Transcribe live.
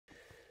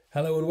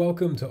Hello and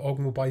welcome to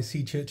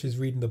Ogmore-by-Sea Church's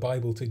Reading the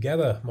Bible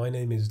Together. My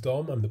name is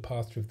Dom, I'm the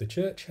pastor of the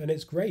church, and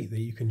it's great that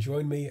you can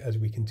join me as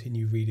we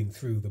continue reading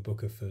through the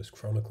book of 1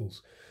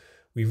 Chronicles.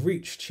 We've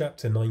reached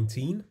chapter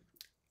 19,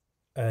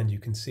 and you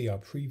can see our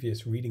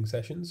previous reading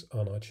sessions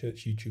on our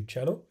church YouTube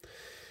channel.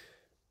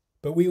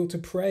 But we ought to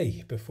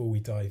pray before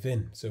we dive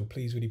in, so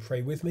please would you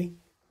pray with me?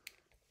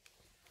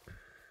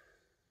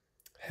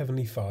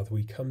 Heavenly Father,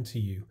 we come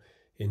to you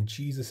in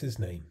Jesus'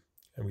 name,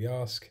 and we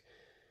ask,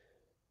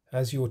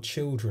 as your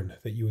children,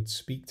 that you would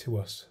speak to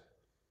us,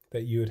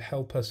 that you would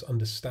help us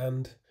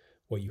understand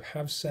what you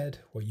have said,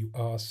 what you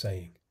are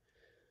saying.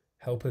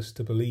 Help us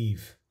to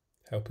believe,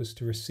 help us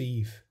to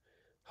receive.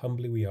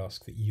 Humbly we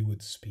ask that you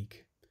would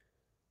speak.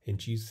 In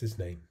Jesus'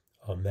 name,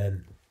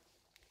 amen.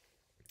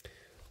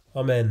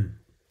 Amen.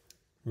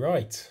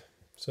 Right,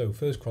 so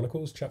 1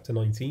 Chronicles chapter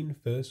 19,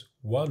 verse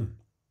 1.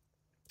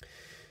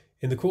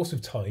 In the course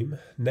of time,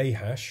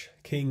 Nahash,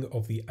 king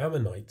of the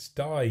Ammonites,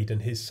 died,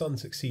 and his son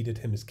succeeded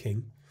him as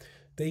king.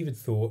 David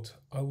thought,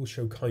 I will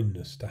show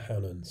kindness to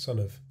Hanun, son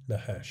of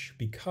Nahash,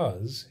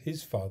 because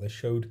his father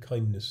showed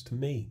kindness to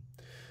me.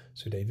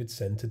 So David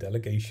sent a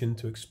delegation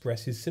to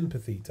express his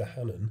sympathy to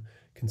Hanun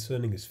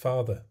concerning his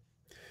father.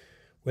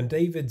 When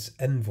David's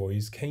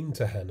envoys came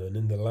to Hanun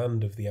in the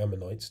land of the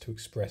Ammonites to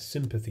express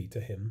sympathy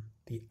to him,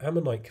 the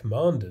Ammonite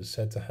commanders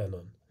said to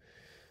Hanun,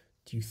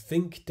 do you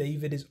think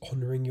David is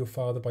honouring your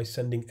father by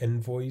sending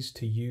envoys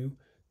to you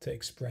to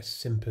express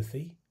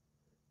sympathy?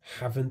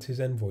 Haven't his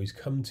envoys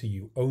come to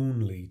you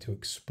only to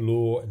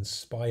explore and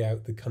spy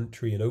out the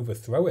country and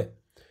overthrow it?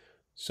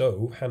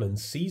 So Hanun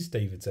seized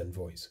David's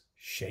envoys,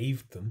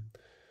 shaved them,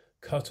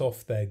 cut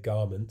off their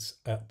garments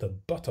at the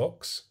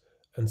buttocks,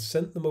 and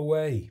sent them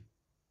away.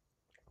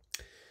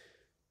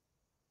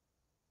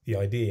 The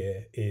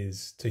idea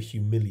is to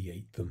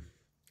humiliate them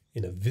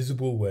in a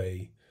visible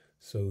way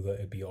so that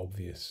it'd be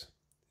obvious,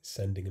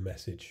 sending a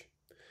message.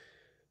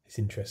 It's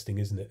interesting,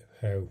 isn't it,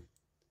 how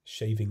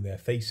shaving their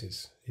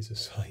faces is a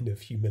sign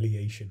of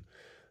humiliation.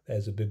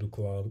 There's a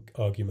biblical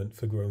argument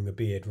for growing a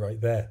beard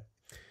right there.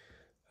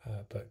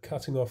 But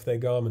cutting off their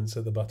garments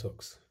at the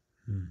buttocks,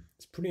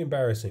 it's pretty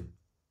embarrassing.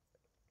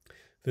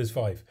 Verse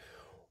 5.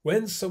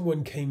 When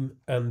someone came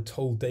and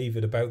told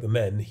David about the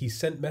men, he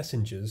sent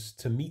messengers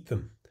to meet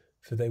them,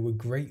 for they were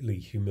greatly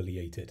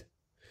humiliated.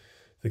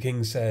 The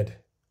king said,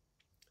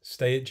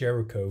 stay at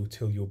Jericho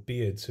till your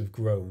beards have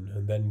grown,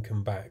 and then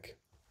come back.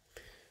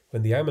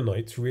 When the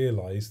Ammonites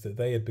realized that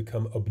they had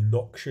become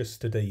obnoxious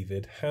to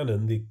David,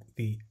 Hanun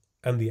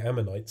and the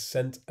Ammonites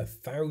sent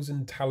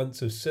 1,000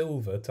 talents of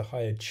silver to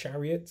hire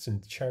chariots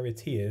and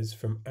charioteers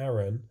from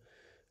Aram,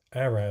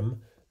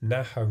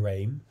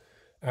 Naharaim,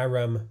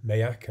 Aram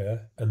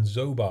Maacah, and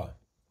Zobah.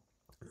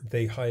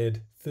 They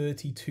hired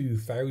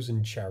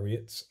 32,000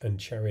 chariots and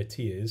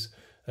charioteers,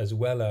 as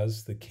well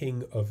as the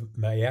king of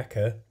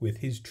Maacah with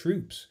his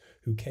troops,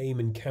 who came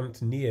and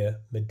camped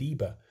near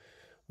Medeba,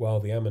 while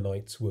the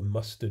Ammonites were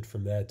mustered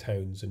from their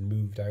towns and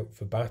moved out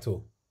for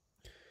battle.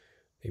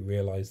 They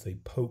realized they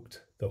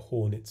poked the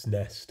hornet's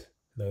nest.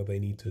 Now they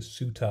need to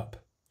suit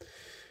up.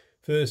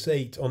 Verse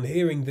 8, on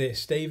hearing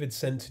this, David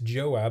sent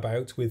Joab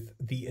out with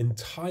the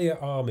entire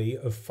army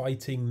of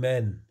fighting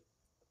men.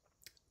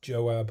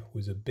 Joab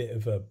was a bit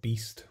of a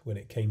beast when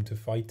it came to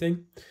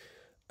fighting,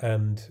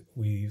 and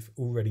we've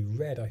already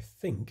read, I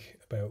think,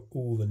 about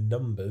all the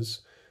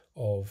numbers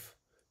of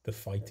the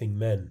fighting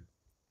men.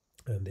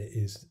 And it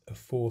is a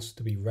force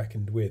to be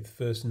reckoned with.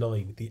 Verse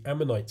 9, the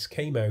Ammonites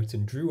came out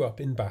and drew up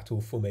in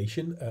battle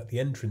formation at the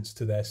entrance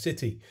to their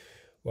city,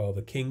 while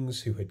the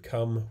kings who had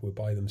come were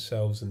by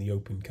themselves in the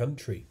open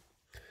country.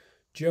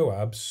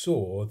 Joab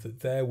saw that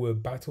there were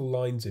battle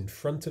lines in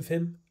front of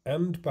him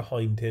and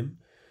behind him,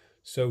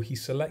 so he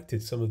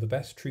selected some of the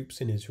best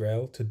troops in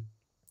Israel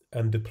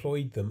and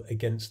deployed them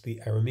against the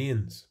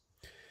Arameans.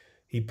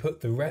 He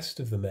put the rest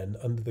of the men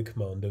under the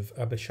command of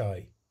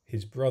Abishai,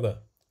 his brother,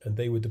 and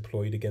they were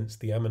deployed against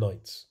the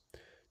Ammonites.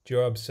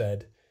 Joab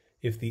said,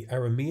 if the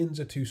Arameans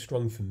are too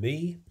strong for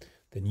me,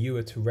 then you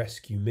are to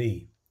rescue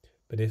me.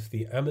 But if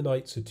the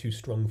Ammonites are too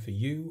strong for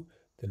you,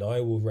 then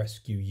I will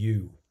rescue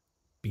you.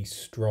 Be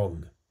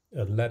strong,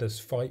 and let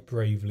us fight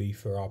bravely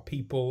for our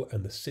people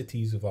and the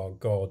cities of our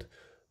God.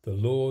 The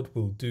Lord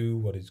will do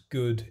what is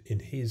good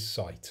in his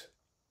sight.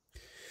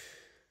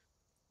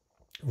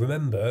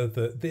 Remember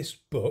that this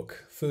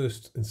book,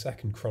 1st and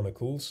 2nd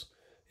Chronicles,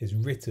 is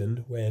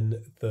written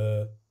when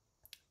the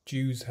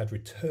Jews had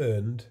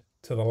returned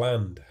to the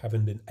land,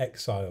 having been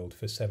exiled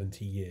for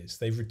 70 years.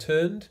 They've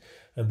returned,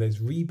 and there's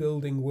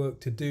rebuilding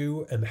work to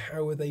do. And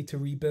how are they to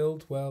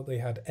rebuild? Well, they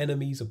had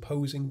enemies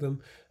opposing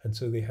them, and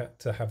so they had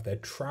to have their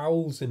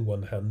trowels in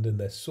one hand and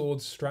their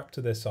swords strapped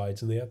to their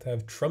sides, and they had to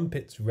have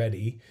trumpets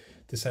ready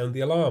to sound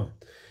the alarm.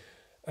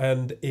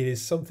 And it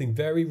is something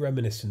very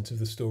reminiscent of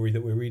the story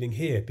that we're reading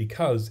here,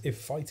 because if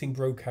fighting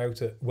broke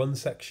out at one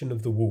section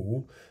of the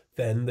wall,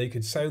 then they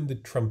could sound the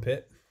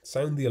trumpet,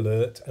 sound the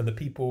alert, and the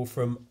people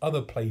from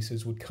other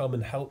places would come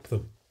and help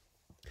them.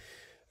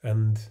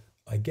 And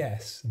I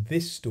guess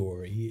this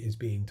story is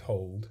being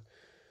told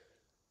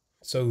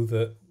so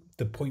that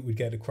the point would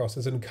get across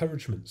as an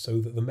encouragement, so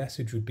that the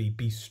message would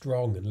be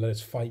strong and let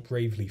us fight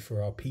bravely for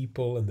our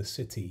people and the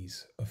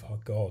cities of our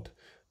God.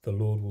 The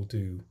Lord will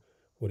do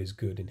what is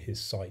good in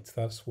his sight.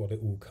 That's what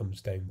it all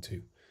comes down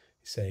to.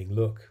 He's saying,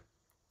 look,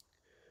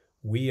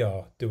 we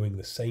are doing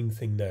the same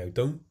thing now.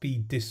 Don't be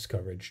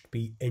discouraged,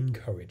 be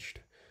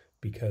encouraged,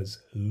 because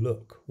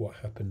look what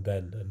happened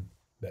then. And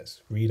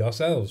let's read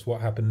ourselves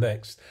what happened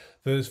next.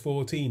 Verse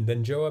 14,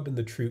 then Joab and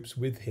the troops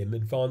with him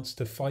advanced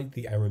to fight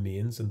the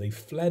Arameans, and they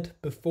fled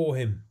before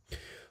him.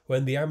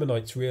 When the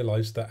Ammonites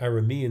realized that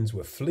Arameans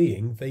were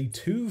fleeing, they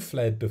too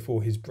fled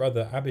before his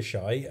brother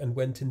Abishai and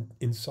went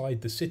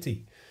inside the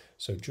city.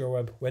 So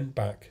Joab went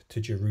back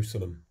to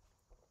Jerusalem.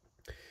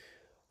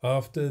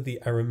 After the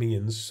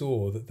Arameans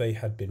saw that they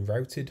had been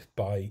routed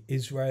by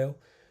Israel,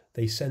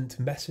 they sent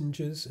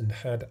messengers and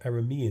had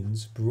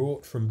Arameans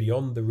brought from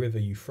beyond the river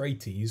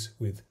Euphrates,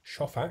 with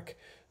Shophak,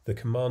 the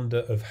commander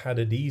of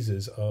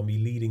Hadadezer's army,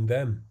 leading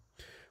them.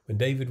 When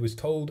David was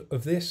told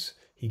of this,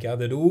 he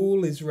gathered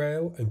all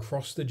Israel and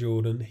crossed the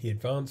Jordan. He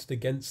advanced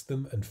against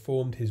them and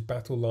formed his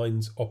battle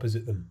lines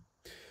opposite them.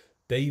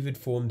 David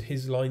formed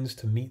his lines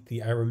to meet the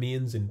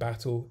Arameans in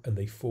battle, and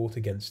they fought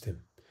against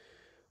him.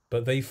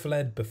 But they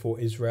fled before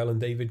Israel, and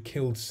David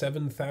killed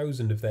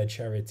 7,000 of their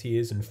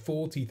charioteers and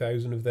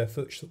 40,000 of their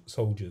foot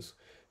soldiers.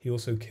 He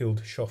also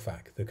killed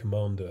Shophak, the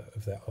commander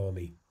of their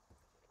army.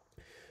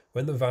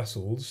 When the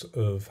vassals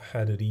of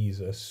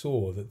Hadadezer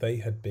saw that they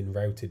had been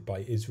routed by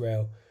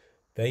Israel,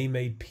 they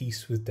made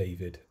peace with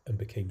David and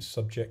became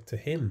subject to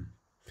him.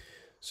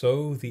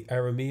 So the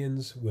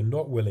Arameans were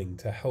not willing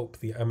to help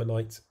the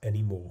Ammonites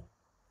anymore.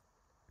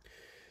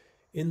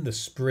 In the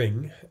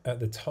spring, at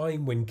the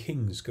time when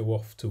kings go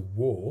off to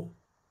war,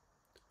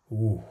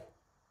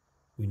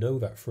 we know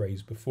that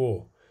phrase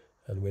before,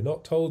 and we're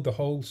not told the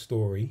whole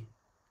story,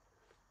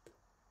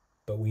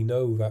 but we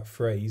know that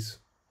phrase.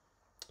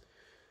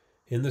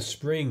 In the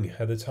spring,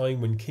 at the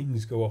time when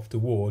kings go off to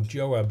war,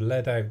 Joab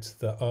led out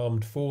the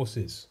armed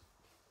forces.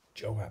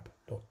 Joab,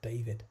 not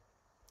David.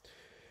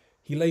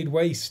 He laid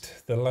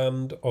waste the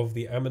land of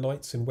the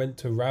Ammonites and went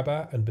to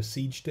Rabbah and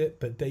besieged it,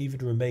 but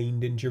David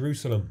remained in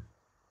Jerusalem.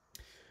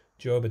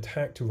 Joab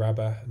attacked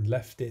Rabbah and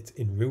left it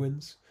in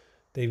ruins.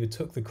 David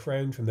took the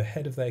crown from the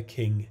head of their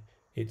king.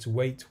 Its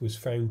weight was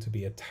found to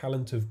be a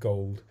talent of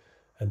gold,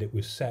 and it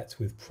was set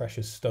with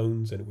precious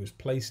stones, and it was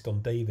placed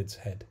on David's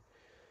head.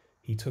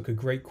 He took a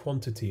great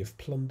quantity of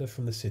plunder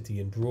from the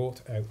city and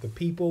brought out the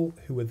people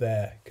who were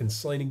there,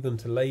 consigning them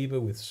to labour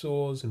with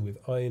saws and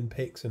with iron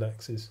picks and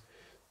axes.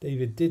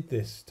 David did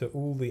this to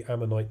all the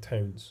Ammonite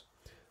towns.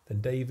 Then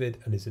David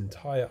and his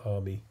entire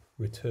army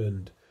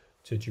returned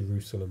to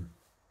Jerusalem.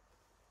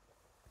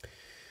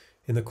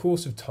 In the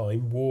course of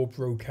time, war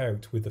broke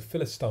out with the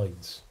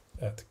Philistines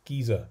at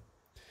Gezer.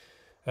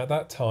 At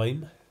that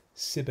time,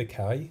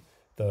 Sibbecai,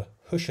 the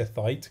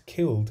Hushathite,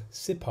 killed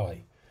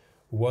Sippai,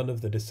 one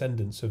of the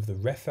descendants of the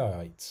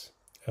Rephaites,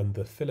 and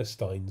the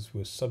Philistines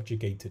were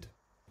subjugated.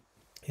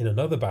 In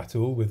another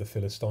battle with the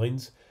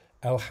Philistines,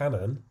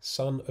 Elhanan,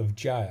 son of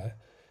Jair,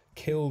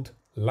 killed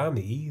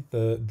Lami,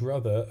 the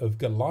brother of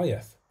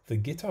Goliath, the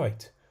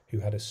Gittite, who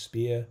had a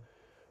spear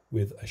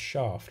with a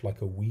shaft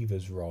like a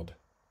weaver's rod.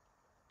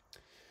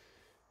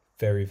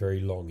 Very, very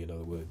long, in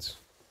other words.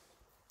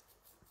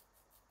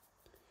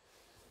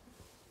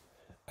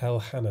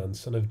 Elhanan,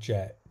 son of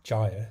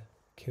Jair,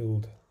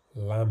 killed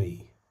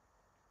Lami.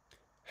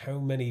 How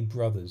many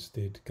brothers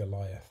did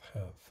Goliath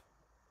have?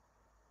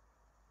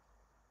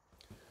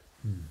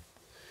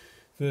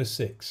 Verse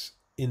 6.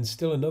 In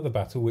still another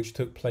battle which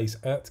took place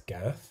at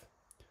Gath,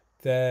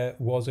 there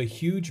was a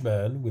huge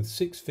man with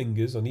 6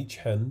 fingers on each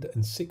hand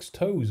and 6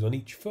 toes on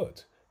each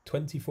foot,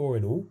 24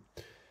 in all.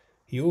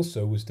 He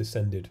also was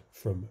descended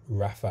from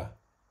Rapha.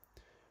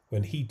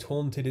 When he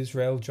taunted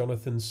Israel,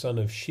 Jonathan, son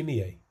of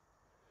Shimei,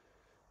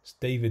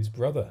 David's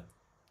brother,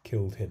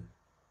 killed him.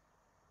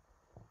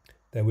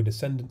 There were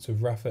descendants of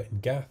Rapha in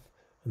Gath,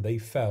 and they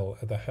fell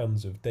at the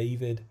hands of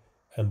David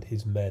and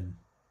his men.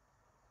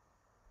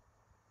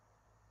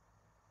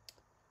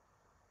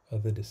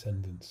 Other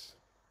descendants.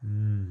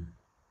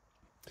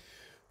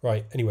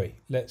 Right, anyway,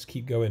 let's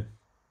keep going.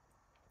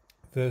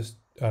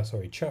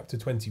 Chapter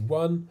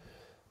 21.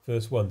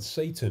 Verse 1,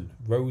 Satan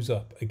rose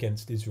up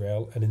against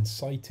Israel and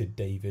incited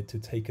David to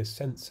take a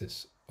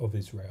census of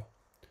Israel.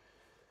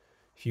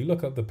 If you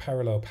look up the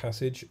parallel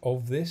passage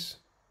of this,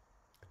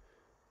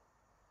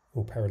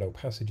 or parallel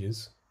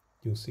passages,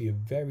 you'll see a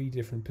very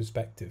different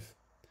perspective.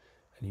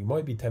 And you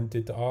might be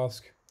tempted to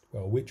ask,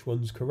 well, which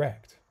one's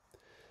correct?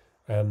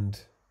 And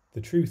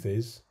the truth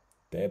is,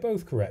 they are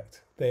both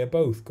correct. They are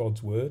both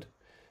God's word.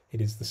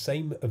 It is the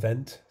same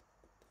event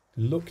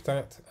looked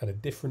at a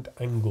different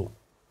angle.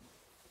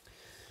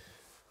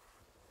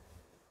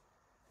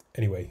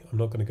 Anyway, I'm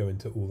not going to go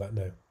into all that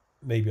now.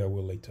 Maybe I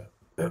will later.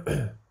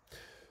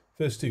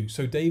 Verse 2,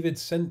 so David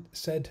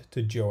said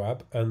to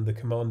Joab and the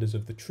commanders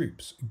of the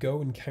troops,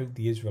 go and count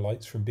the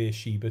Israelites from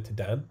Beersheba to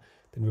Dan,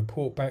 then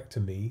report back to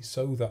me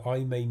so that I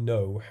may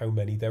know how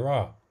many there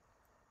are.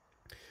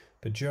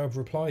 But Joab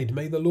replied,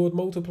 "May the Lord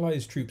multiply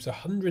his troops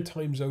 100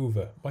 times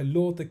over. My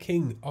lord the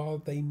king, are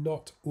they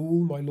not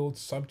all my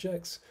lord's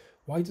subjects?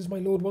 Why does my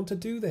lord want to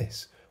do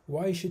this?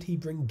 Why should he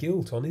bring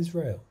guilt on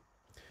Israel?"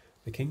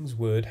 The king's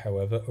word,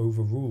 however,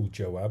 overruled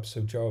Joab,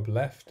 so Joab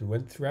left and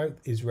went throughout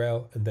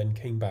Israel and then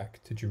came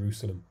back to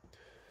Jerusalem.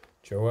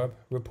 Joab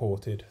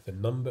reported the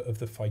number of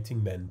the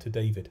fighting men to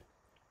David.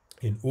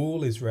 In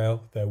all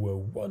Israel there were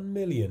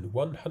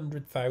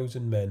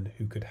 1,100,000 men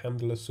who could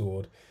handle a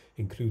sword,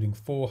 including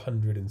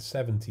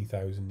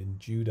 470,000 in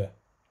Judah.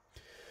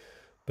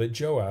 But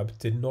Joab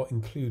did not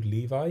include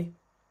Levi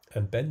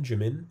and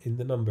Benjamin in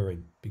the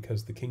numbering,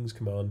 because the king's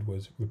command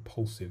was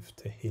repulsive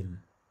to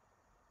him.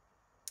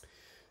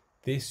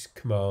 This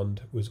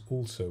command was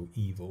also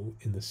evil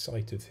in the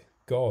sight of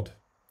God,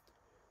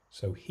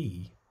 so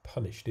he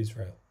punished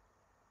Israel.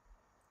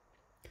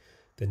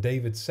 Then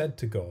David said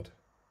to God,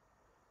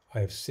 "I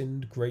have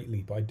sinned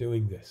greatly by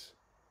doing this.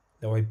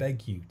 Now I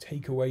beg you,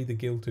 take away the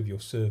guilt of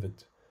your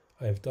servant.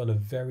 I have done a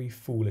very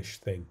foolish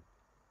thing."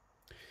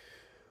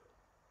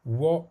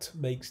 What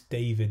makes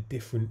David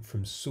different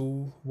from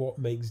Saul? What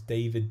makes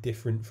David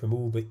different from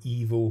all the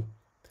evil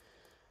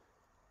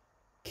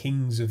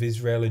kings of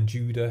Israel and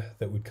Judah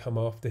that would come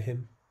after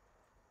him?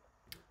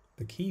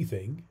 The key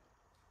thing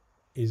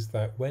is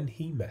that when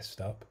he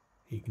messed up,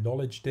 he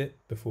acknowledged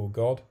it before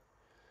God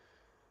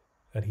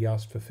and he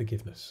asked for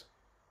forgiveness,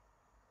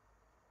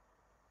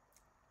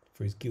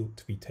 for his guilt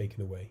to be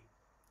taken away.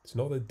 It's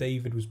not that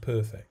David was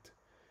perfect,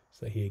 it's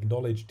that he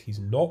acknowledged he's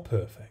not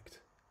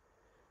perfect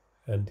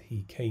and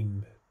he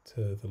came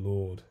to the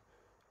Lord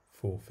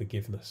for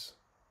forgiveness.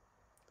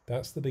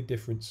 That's the big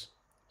difference.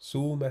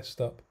 Saul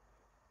messed up,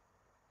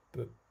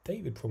 but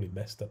David probably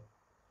messed up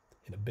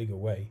in a bigger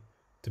way,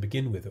 to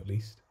begin with at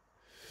least.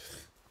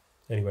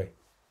 Anyway,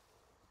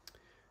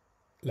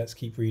 let's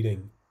keep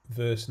reading.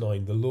 Verse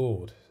 9, the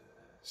Lord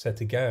said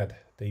to Gad,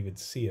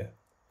 David's seer,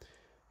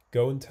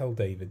 "Go and tell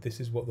David, this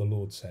is what the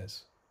Lord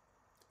says.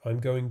 I am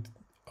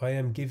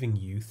giving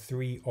you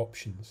 3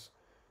 options.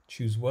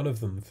 Choose one of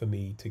them for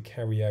me to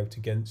carry out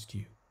against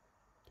you."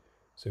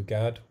 So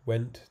Gad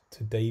went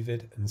to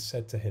David and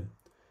said to him,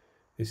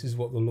 "This is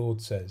what the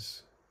Lord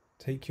says.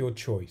 Take your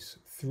choice,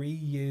 3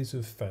 years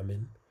of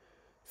famine,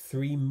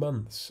 3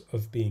 months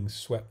of being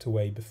swept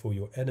away before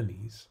your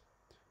enemies,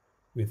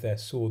 with their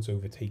swords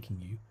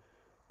overtaking you,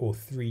 or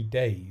 3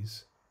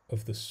 days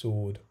of the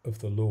sword of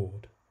the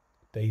Lord,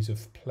 days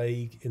of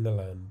plague in the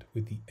land,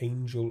 with the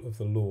angel of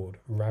the Lord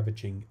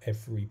ravaging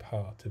every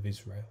part of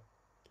Israel.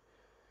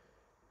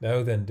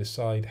 Now then,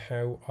 decide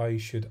how I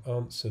should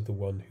answer the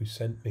one who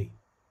sent me."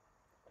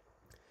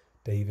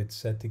 David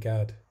said to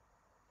Gad,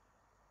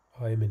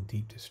 "I am in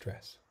deep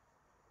distress.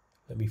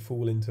 Let me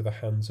fall into the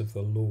hands of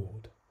the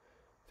Lord,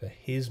 for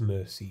his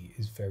mercy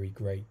is very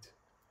great,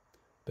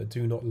 but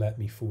do not let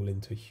me fall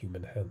into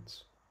human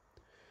hands."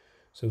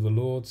 So the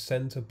Lord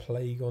sent a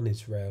plague on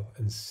Israel,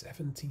 and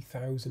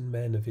 70,000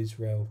 men of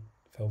Israel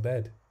fell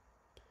dead.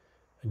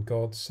 And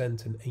God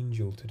sent an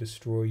angel to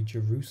destroy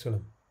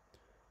Jerusalem.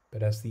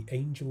 But as the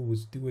angel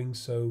was doing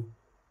so,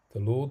 the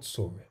Lord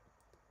saw it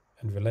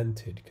and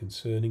relented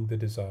concerning the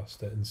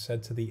disaster, and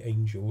said to the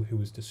angel who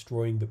was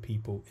destroying the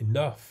people,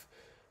 "Enough,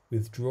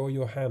 withdraw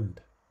your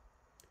hand."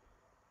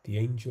 The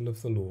angel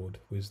of the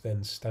Lord was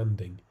then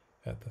standing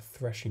at the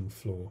threshing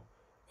floor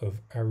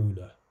of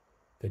Araunah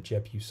the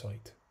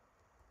Jebusite.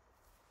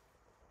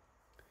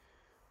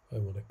 I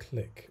want to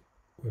click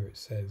where it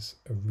says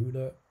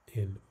Araunah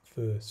in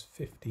verse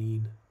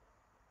 15.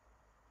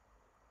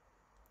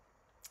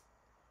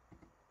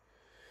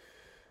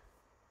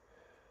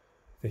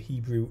 The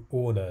Hebrew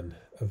Ornan,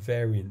 a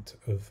variant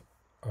of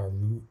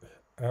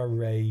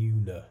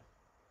Araunah.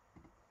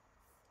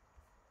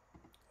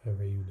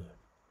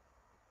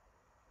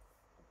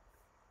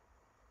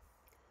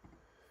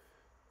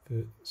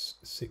 Verse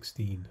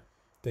 16.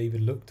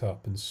 David looked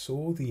up and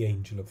saw the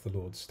angel of the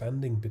Lord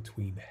standing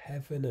between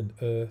heaven and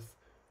earth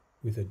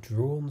with a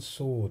drawn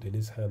sword in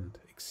his hand,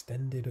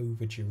 extended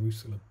over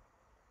Jerusalem.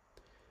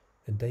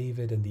 Then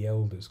David and the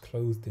elders,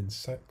 clothed in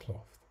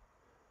sackcloth,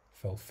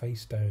 fell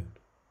face down.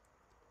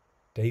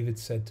 David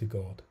said to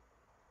God,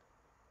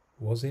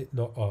 "Was it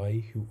not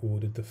I who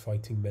ordered the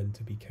fighting men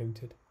to be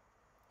counted?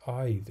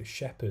 I, the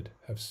shepherd,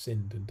 have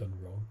sinned and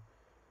done wrong.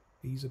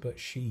 These are but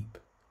sheep.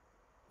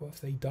 What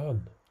have they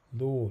done?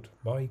 Lord,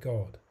 my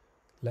God,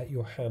 let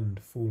your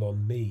hand fall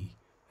on me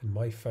and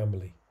my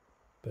family,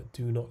 but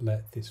do not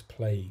let this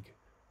plague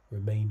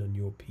remain on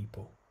your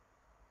people."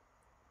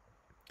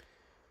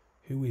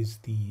 Who is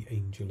the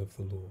angel of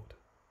the Lord?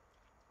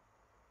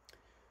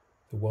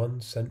 The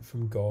one sent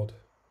from God,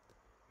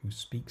 who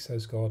speaks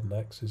as God and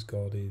acts as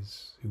God,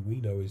 is who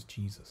we know as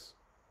Jesus.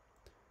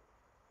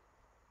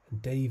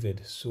 And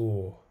David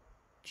saw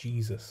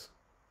Jesus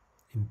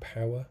in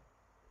power,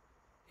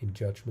 in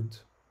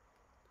judgment,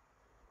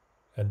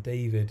 and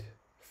David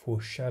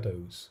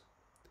foreshadows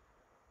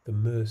the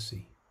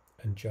mercy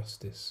and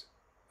justice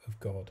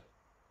of God,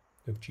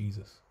 of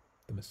Jesus,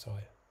 the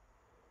Messiah.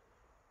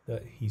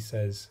 That he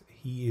says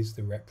he is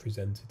the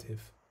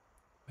representative.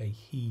 May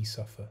he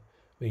suffer.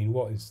 I mean,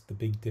 what is the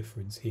big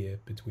difference here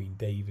between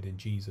David and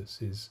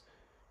Jesus is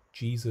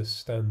Jesus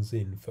stands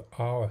in for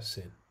our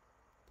sin.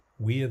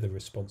 We're the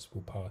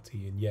responsible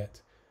party, and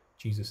yet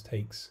Jesus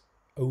takes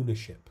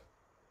ownership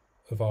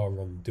of our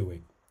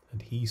wrongdoing,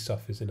 and he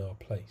suffers in our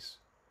place.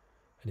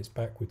 And it's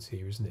backwards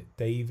here, isn't it?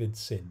 David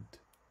sinned,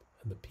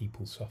 and the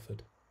people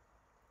suffered.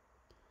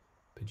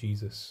 But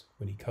Jesus,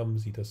 when he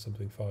comes, he does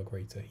something far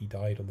greater. He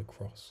died on the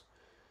cross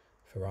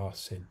for our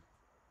sin.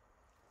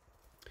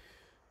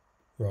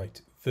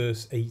 Right,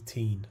 verse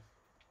 18.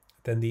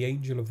 Then the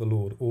angel of the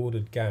Lord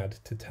ordered Gad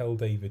to tell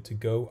David to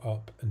go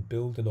up and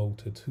build an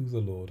altar to the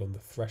Lord on the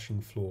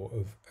threshing floor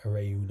of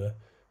Araunah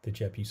the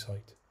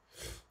Jebusite.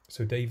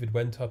 So David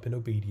went up in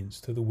obedience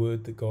to the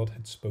word that God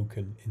had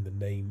spoken in the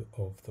name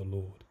of the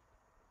Lord.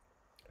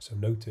 So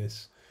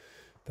notice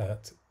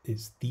that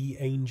it's the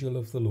angel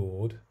of the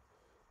Lord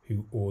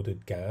who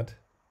ordered Gad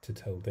to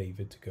tell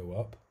David to go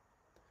up.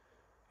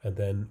 And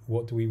then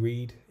what do we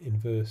read in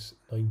verse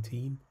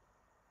 19?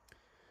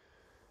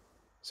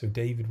 So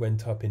David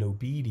went up in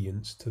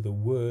obedience to the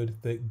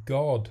word that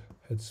God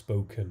had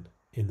spoken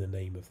in the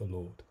name of the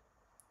Lord.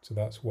 So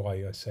that's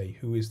why I say,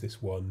 who is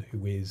this one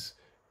who is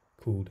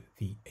called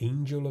the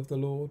angel of the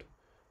Lord?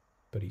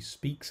 But he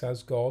speaks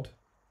as God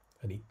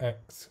and he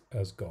acts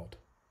as God.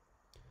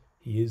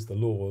 He is the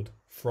Lord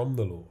from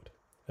the Lord.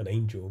 An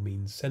angel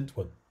means sent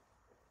one.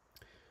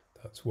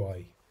 That's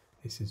why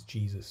this is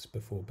Jesus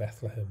before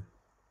Bethlehem.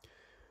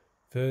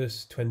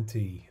 Verse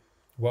 20.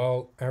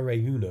 While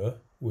Araunah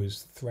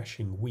was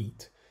threshing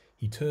wheat,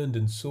 he turned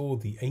and saw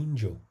the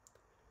angel.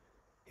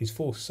 His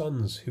 4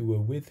 sons who were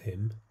with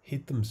him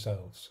hid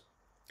themselves.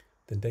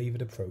 Then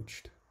David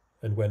approached,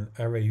 and when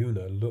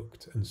Araunah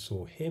looked and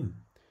saw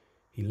him,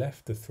 he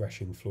left the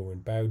threshing floor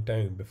and bowed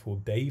down before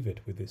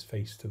David with his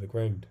face to the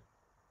ground.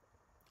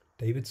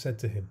 David said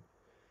to him,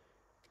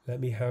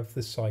 "Let me have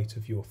the site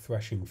of your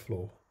threshing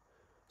floor,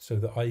 so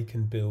that I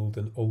can build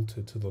an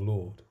altar to the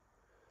Lord,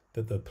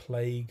 that the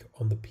plague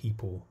on the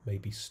people may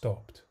be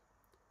stopped.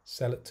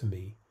 Sell it to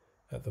me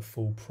at the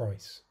full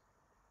price."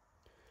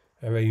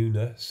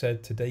 Araunah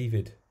said to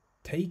David,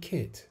 "Take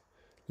it.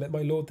 Let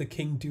my lord the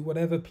king do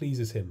whatever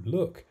pleases him.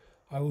 Look,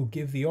 I will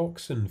give the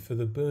oxen for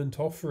the burnt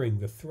offering,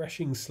 the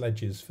threshing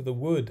sledges for the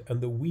wood,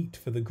 and the wheat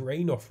for the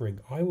grain offering.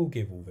 I will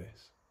give all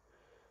this."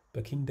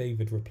 But King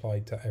David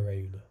replied to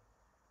Araunah,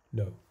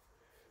 "No,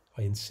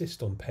 I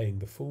insist on paying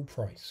the full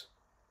price.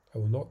 I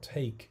will not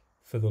take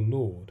for the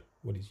Lord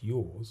what is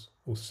yours,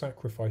 or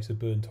sacrifice a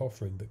burnt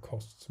offering that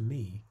costs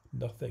me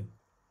nothing."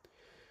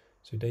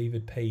 So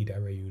David paid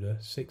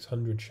Araunah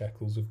 600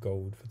 shekels of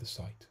gold for the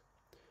site.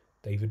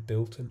 David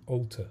built an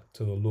altar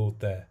to the Lord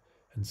there,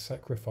 and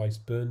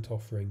sacrificed burnt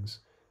offerings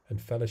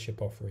and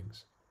fellowship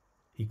offerings.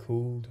 He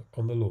called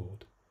on the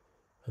Lord,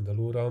 and the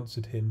Lord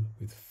answered him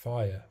with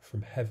fire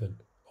from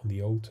heaven on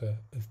the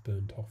altar of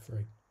burnt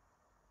offering.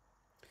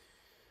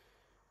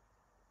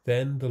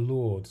 Then the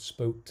Lord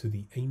spoke to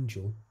the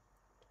angel,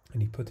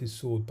 and he put his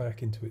sword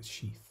back into its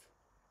sheath.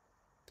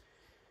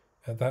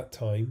 At that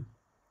time,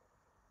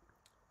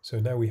 so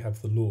now we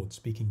have the Lord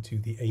speaking to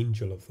the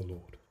angel of the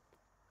Lord.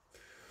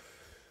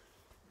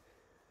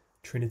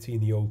 Trinity in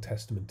the Old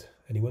Testament,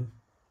 anyone?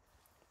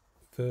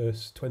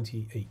 Verse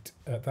 28.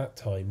 At that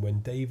time,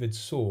 when David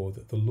saw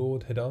that the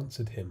Lord had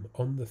answered him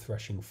on the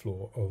threshing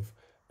floor of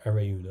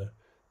Araunah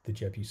the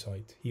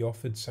Jebusite, he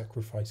offered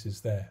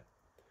sacrifices there.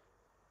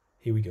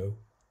 Here we go.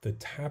 The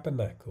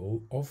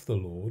tabernacle of the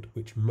Lord,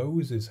 which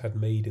Moses had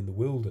made in the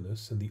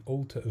wilderness, and the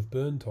altar of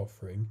burnt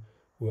offering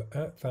were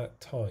at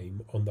that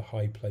time on the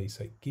high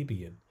place at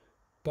Gibeon.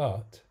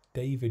 But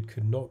David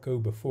could not go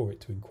before it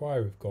to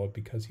inquire of God,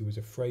 because he was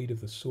afraid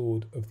of the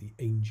sword of the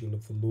angel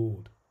of the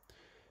Lord.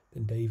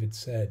 Then David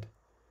said,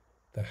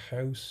 "The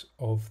house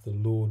of the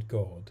Lord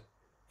God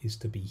is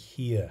to be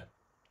here,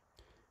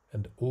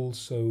 and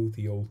also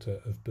the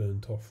altar of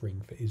burnt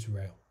offering for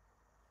Israel."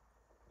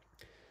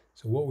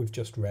 So what we've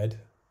just read,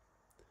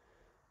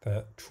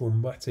 that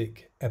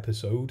traumatic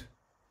episode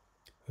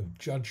of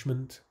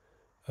judgment,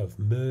 of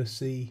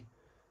mercy,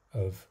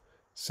 of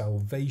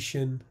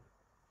salvation,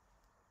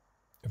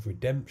 of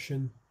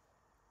redemption,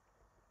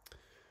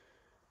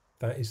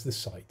 that is the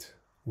site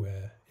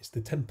where it's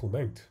the Temple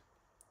Mount.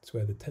 It's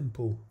where the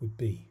temple would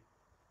be.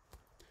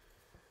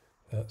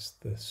 That's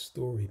the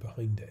story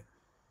behind it.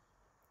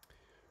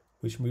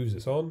 Which moves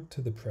us on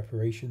to the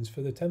preparations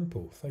for the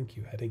temple. Thank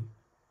you, heading.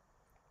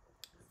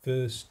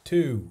 Verse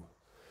 2.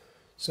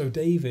 So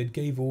David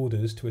gave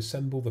orders to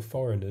assemble the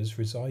foreigners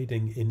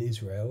residing in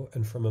Israel,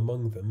 and from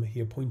among them he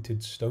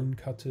appointed stone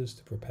cutters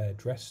to prepare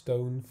dress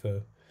stone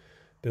for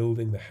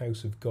building the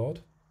house of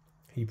God.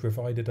 He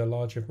provided a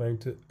large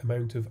amount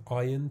of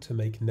iron to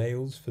make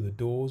nails for the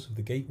doors of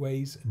the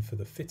gateways and for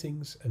the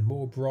fittings, and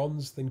more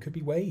bronze than could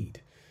be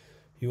weighed.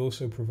 He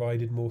also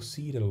provided more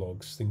cedar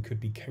logs than could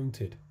be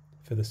counted,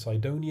 for the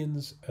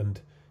Sidonians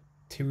and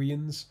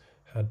Tyrians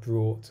had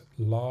brought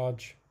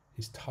large...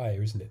 It's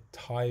Tyre, isn't it?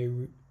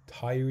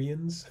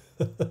 Tyrians?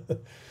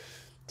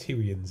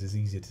 Tyrians is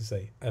easier to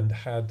say. And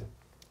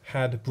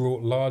had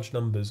brought large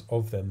numbers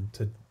of them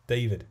to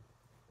David.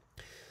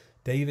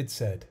 David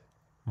said,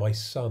 "My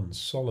son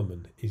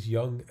Solomon is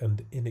young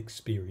and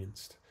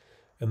inexperienced,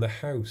 and the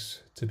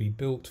house to be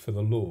built for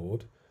the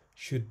Lord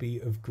should be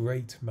of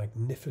great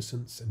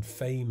magnificence and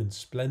fame and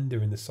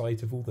splendour in the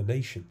sight of all the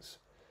nations.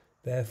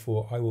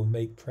 Therefore I will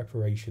make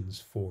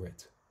preparations for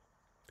it."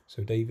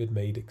 So David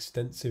made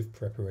extensive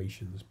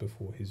preparations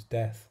before his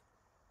death.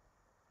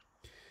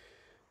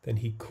 Then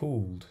he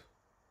called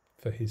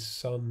for his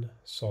son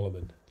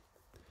Solomon.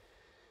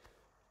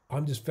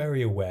 I'm just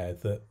very aware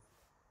that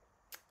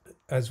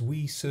as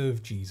we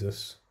serve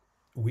Jesus,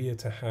 we are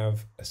to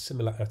have a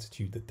similar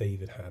attitude that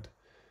David had.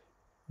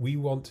 We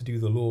want to do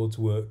the Lord's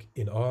work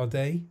in our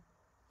day,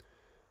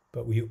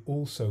 but we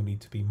also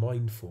need to be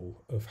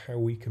mindful of how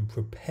we can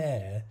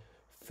prepare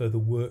for the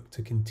work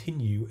to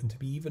continue and to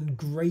be even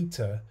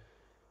greater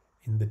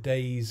in the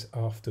days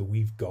after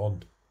we've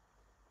gone.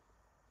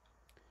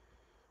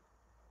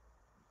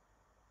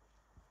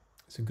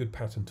 It's a good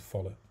pattern to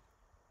follow.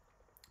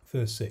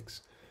 Verse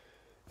 6.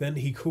 Then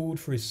he called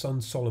for his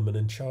son Solomon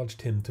and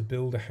charged him to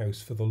build a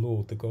house for the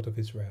Lord, the God of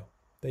Israel.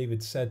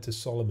 David said to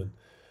Solomon,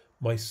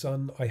 "My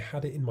son, I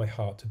had it in my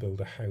heart to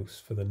build a house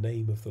for the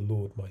name of the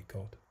Lord my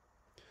God.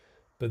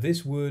 But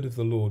this word of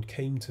the Lord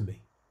came to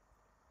me.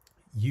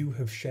 You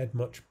have shed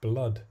much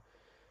blood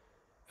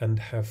and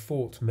have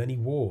fought many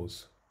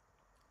wars.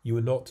 You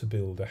are not to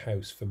build a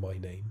house for my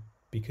name,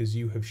 because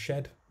you have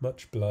shed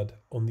much blood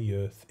on the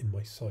earth in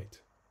my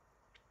sight.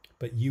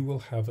 But you will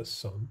have a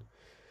son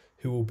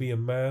who will be a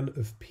man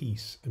of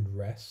peace and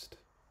rest,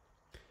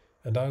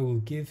 and I will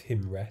give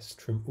him rest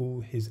from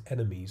all his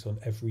enemies on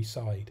every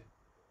side.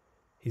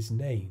 His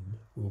name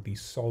will be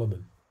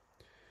Solomon."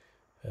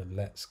 And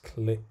let's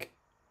click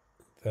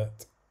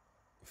that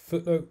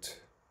footnote.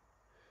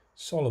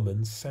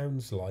 Solomon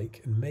sounds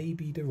like and may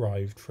be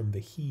derived from the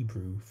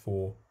Hebrew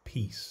for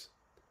peace,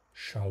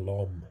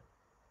 shalom.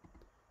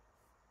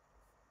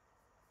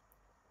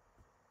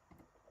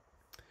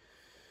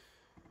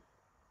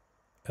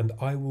 "And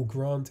I will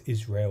grant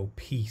Israel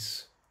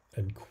peace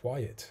and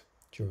quiet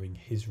during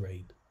his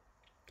reign.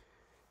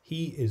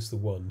 He is the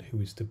one who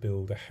is to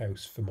build a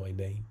house for my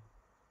name.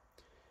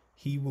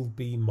 He will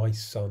be my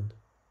son,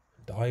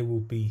 and I will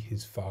be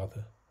his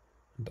father,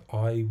 and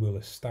I will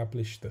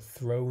establish the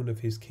throne of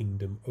his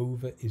kingdom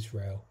over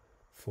Israel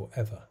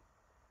forever.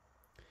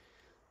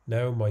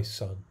 Now, my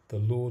son, the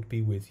Lord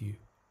be with you,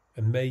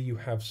 and may you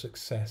have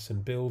success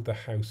and build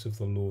the house of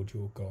the Lord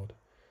your God,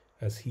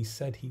 as he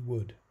said you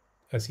would.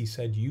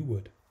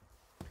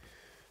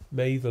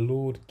 May the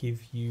Lord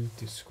give you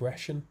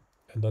discretion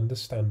and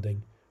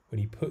understanding when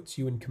he puts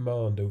you in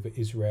command over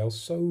Israel,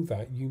 so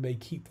that you may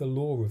keep the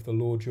law of the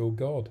Lord your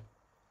God.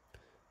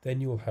 Then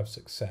you will have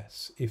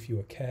success if you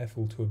are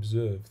careful to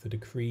observe the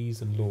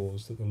decrees and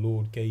laws that the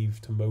Lord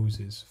gave to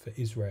Moses for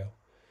Israel.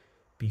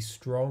 Be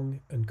strong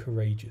and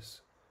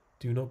courageous.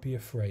 Do not be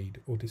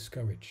afraid or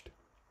discouraged.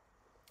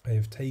 I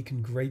have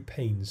taken great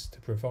pains to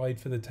provide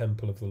for the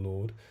temple of the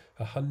Lord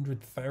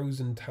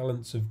 100,000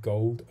 talents of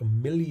gold,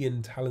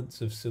 1,000,000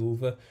 talents of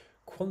silver,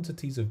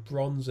 quantities of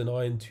bronze and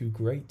iron too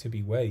great to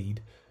be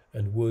weighed,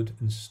 and wood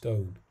and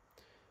stone.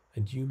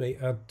 And you may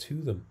add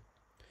to them.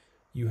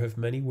 You have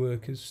many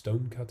workers,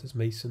 stone cutters,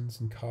 masons,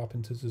 and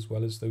carpenters, as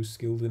well as those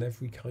skilled in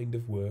every kind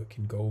of work,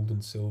 in gold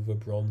and silver,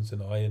 bronze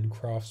and iron,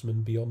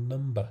 craftsmen beyond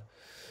number.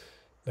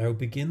 Now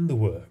begin the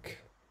work,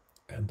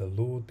 and the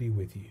Lord be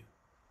with you."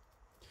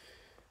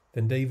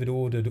 Then David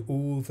ordered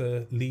all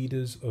the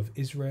leaders of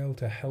Israel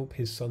to help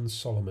his son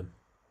Solomon.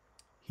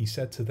 He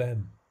said to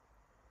them,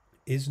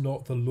 "Is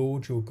not the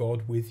Lord your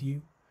God with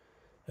you?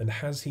 And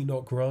has he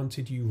not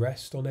granted you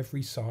rest on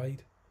every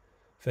side?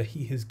 For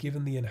he has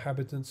given the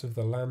inhabitants of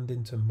the land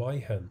into my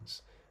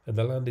hands, and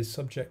the land is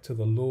subject to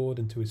the Lord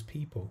and to his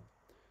people.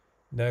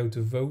 Now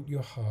devote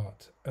your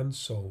heart and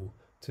soul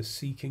to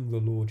seeking the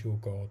Lord your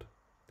God.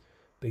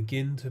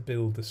 Begin to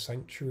build the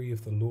sanctuary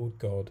of the Lord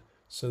God,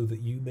 so that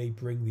you may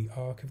bring the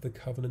ark of the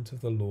covenant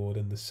of the Lord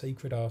and the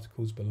sacred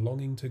articles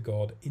belonging to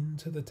God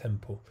into the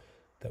temple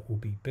that will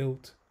be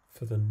built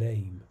for the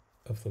name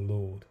of the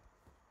Lord."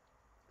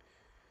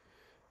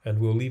 And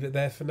we'll leave it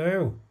there for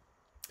now.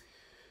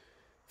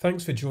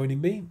 Thanks for joining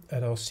me,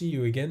 and I'll see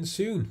you again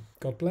soon.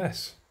 God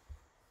bless.